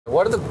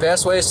What are the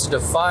best ways to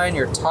define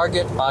your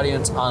target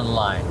audience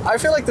online? I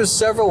feel like there's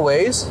several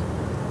ways.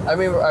 I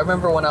mean, I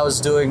remember when I was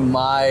doing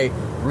my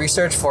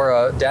research for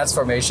a dance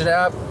formation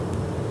app,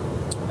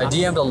 I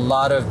DM'd a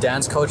lot of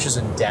dance coaches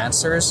and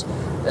dancers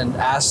and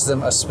asked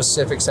them a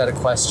specific set of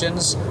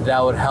questions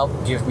that would help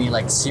give me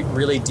like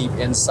really deep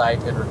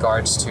insight in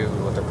regards to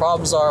what their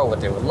problems are,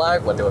 what they would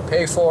like, what they would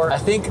pay for. I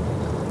think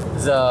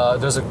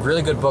there's a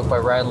really good book by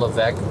Ryan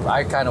Levesque.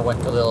 I kind of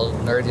went a little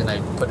nerdy and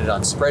I put it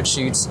on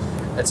spreadsheets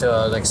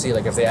to like see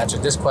like if they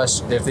answered this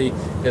question, if they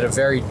did a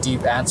very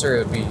deep answer,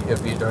 it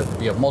would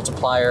be a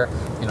multiplier.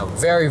 You know,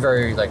 very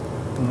very like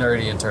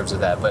nerdy in terms of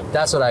that. But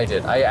that's what I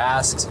did. I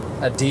asked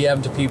a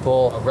DM to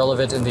people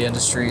relevant in the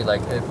industry, like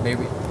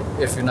maybe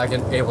if you're not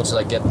able to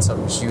like get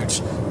some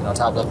huge, you know,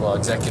 top level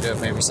executive,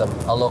 maybe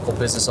a local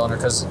business owner,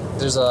 because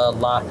there's a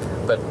lot.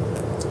 But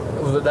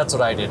that's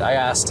what I did. I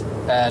asked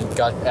and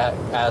got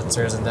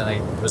answers, and then I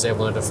was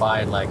able to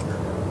define like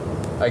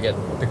again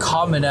the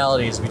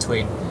commonalities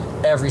between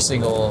every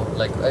single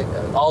like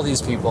all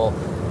these people.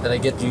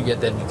 Then you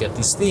get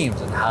these themes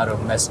and how to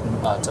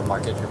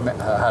market your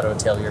how to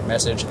tailor your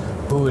message,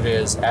 who it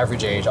is,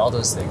 average age, all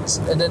those things.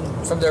 And then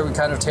from there we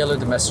kind of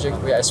tailored the messaging.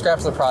 I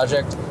scrapped the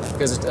project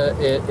because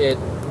it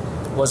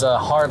was a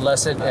hard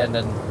lesson, and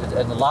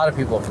a lot of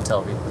people will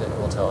tell you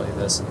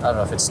this. I don't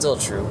know if it's still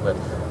true, but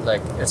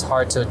like it's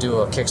hard to do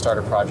a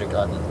Kickstarter project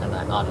on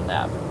an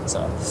app,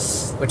 so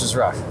which is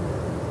rough.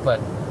 But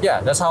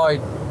yeah, that's how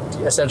I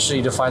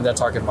essentially define that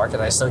target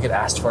market. I still get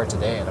asked for it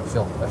today, and I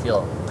feel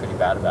pretty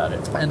bad about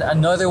it. And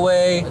another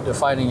way of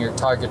defining your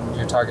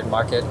target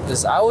market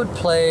is I would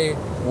play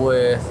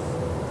with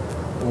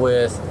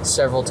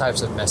several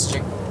types of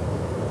messaging.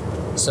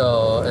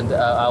 So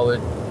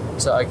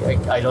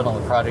I don't know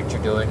what product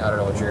you're doing. I don't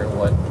know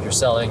what you're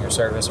selling, your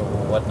service or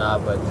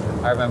whatnot. But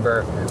I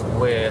remember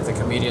with a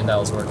comedian that I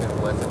was working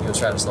with, and he was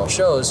trying to sell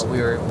shows.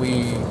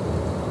 We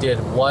did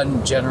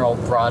one general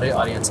broad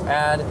audience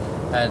ad,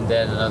 and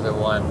then another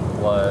one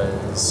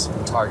was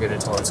targeted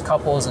towards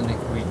couples, and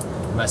we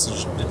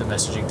did the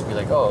messaging to be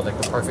like, oh, like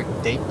the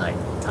perfect date night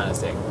kind of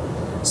thing.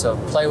 So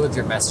play with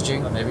your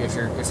messaging. Maybe if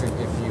you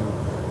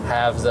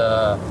have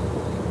the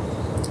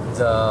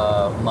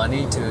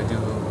money to do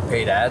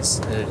paid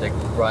ads,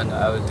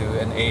 I would do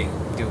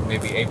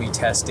maybe A/B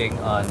testing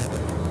on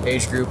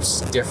age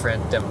groups,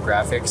 different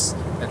demographics,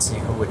 and see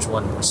which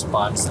one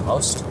responds the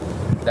most.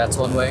 That's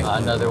one way.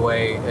 Another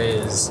way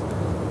is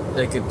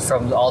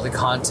from all the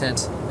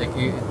content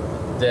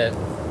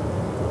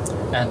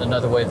and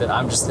another way that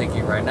I'm just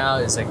thinking right now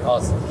is like,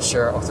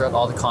 throughout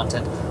all the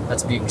content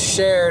that's being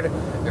shared,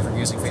 if we're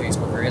using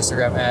Facebook or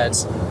Instagram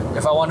ads,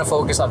 if I want to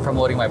focus on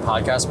promoting my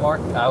podcast more,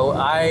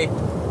 I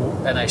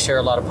share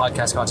a lot of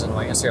podcast content on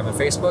my Instagram and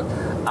Facebook,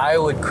 I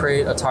would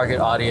create a target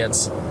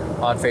audience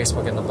on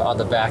Facebook and on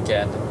the back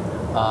end,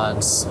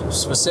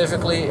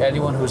 specifically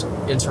anyone who's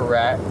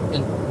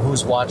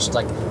watched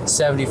like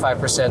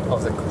 75%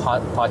 of the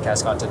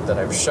podcast content that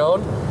I've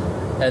shown,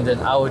 and then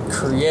I would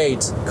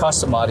create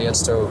custom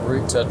audience to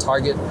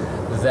target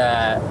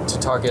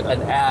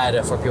an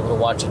ad for people to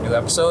watch a new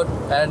episode,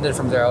 and then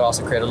from there I would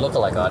also create a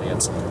lookalike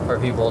audience for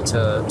people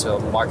to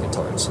market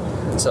towards.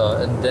 So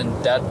and then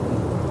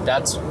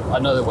that's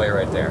another way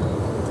right there.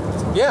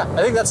 Yeah,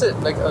 I think that's it.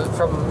 Like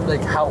from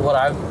like what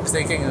I'm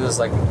thinking is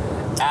like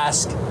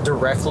ask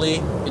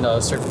directly,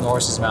 straight from the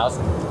horse's mouth,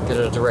 get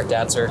a direct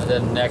answer. And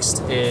then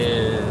next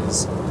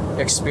is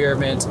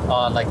experiment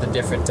on like the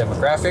different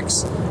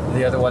demographics. And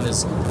the other one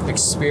is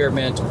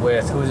experiment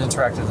with who's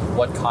interacted with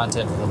what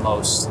content the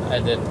most,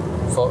 and then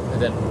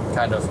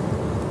kind of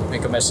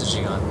make a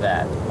messaging on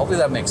that. Hopefully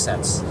that makes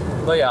sense.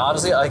 But yeah,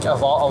 honestly, like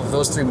of all of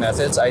those three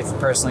methods, I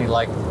personally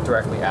like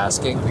directly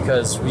asking,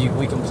 because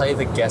we can play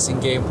the guessing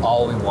game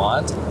all we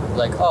want.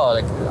 I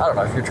don't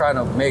know, if you're trying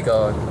to make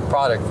a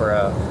product for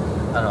a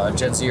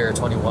Gen Z or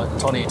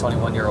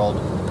 21-year-old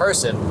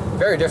person,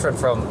 very different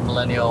from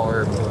millennial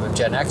or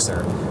Gen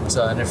Xer.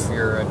 So, and if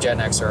you're a Gen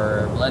X or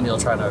a millennial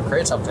trying to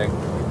create something,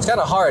 it's kind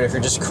of hard if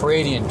you're just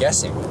creating and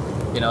guessing.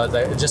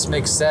 It just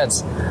makes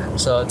sense.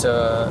 So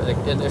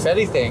if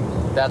anything,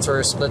 that's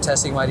where split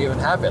testing might even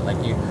happen.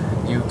 Like you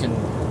can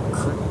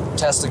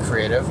test the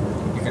creative,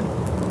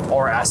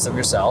 or ask them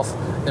yourself,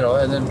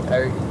 and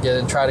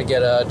then try to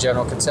get a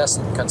general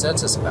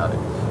consensus about it.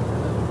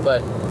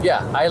 But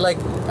yeah, I like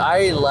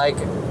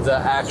the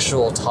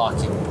actual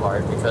talking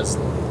part because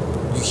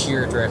you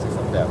hear it directly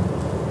from them.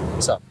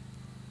 So.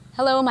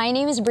 Hello, my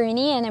name is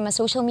Bernnie, and I'm a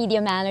social media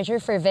manager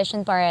for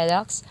Vision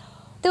Paradox.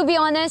 To be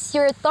honest,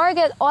 your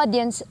target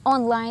audience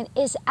online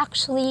is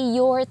actually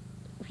your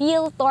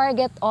real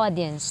target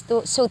audience.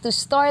 So to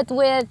start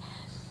with,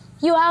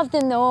 you have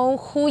to know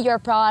who your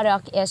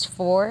product is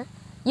for.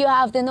 You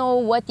have to know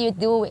what you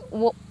do,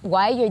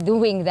 why you're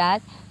doing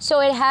that. So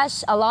it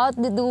has a lot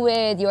to do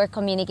with your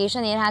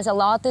communication. It has a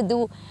lot to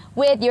do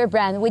with your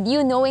brand, with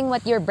you knowing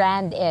what your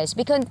brand is.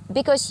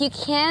 Because you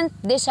can't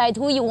decide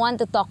who you want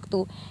to talk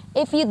to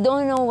if you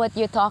don't know what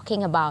you're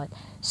talking about.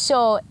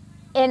 So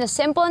In a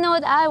simple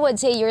note, I would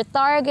say your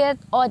target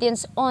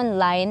audience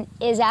online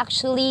is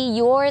actually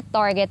your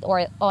target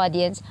or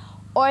audience,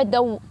 or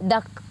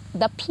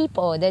the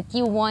people that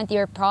you want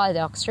your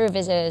products,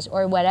 services,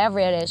 or whatever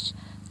it is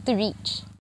to reach.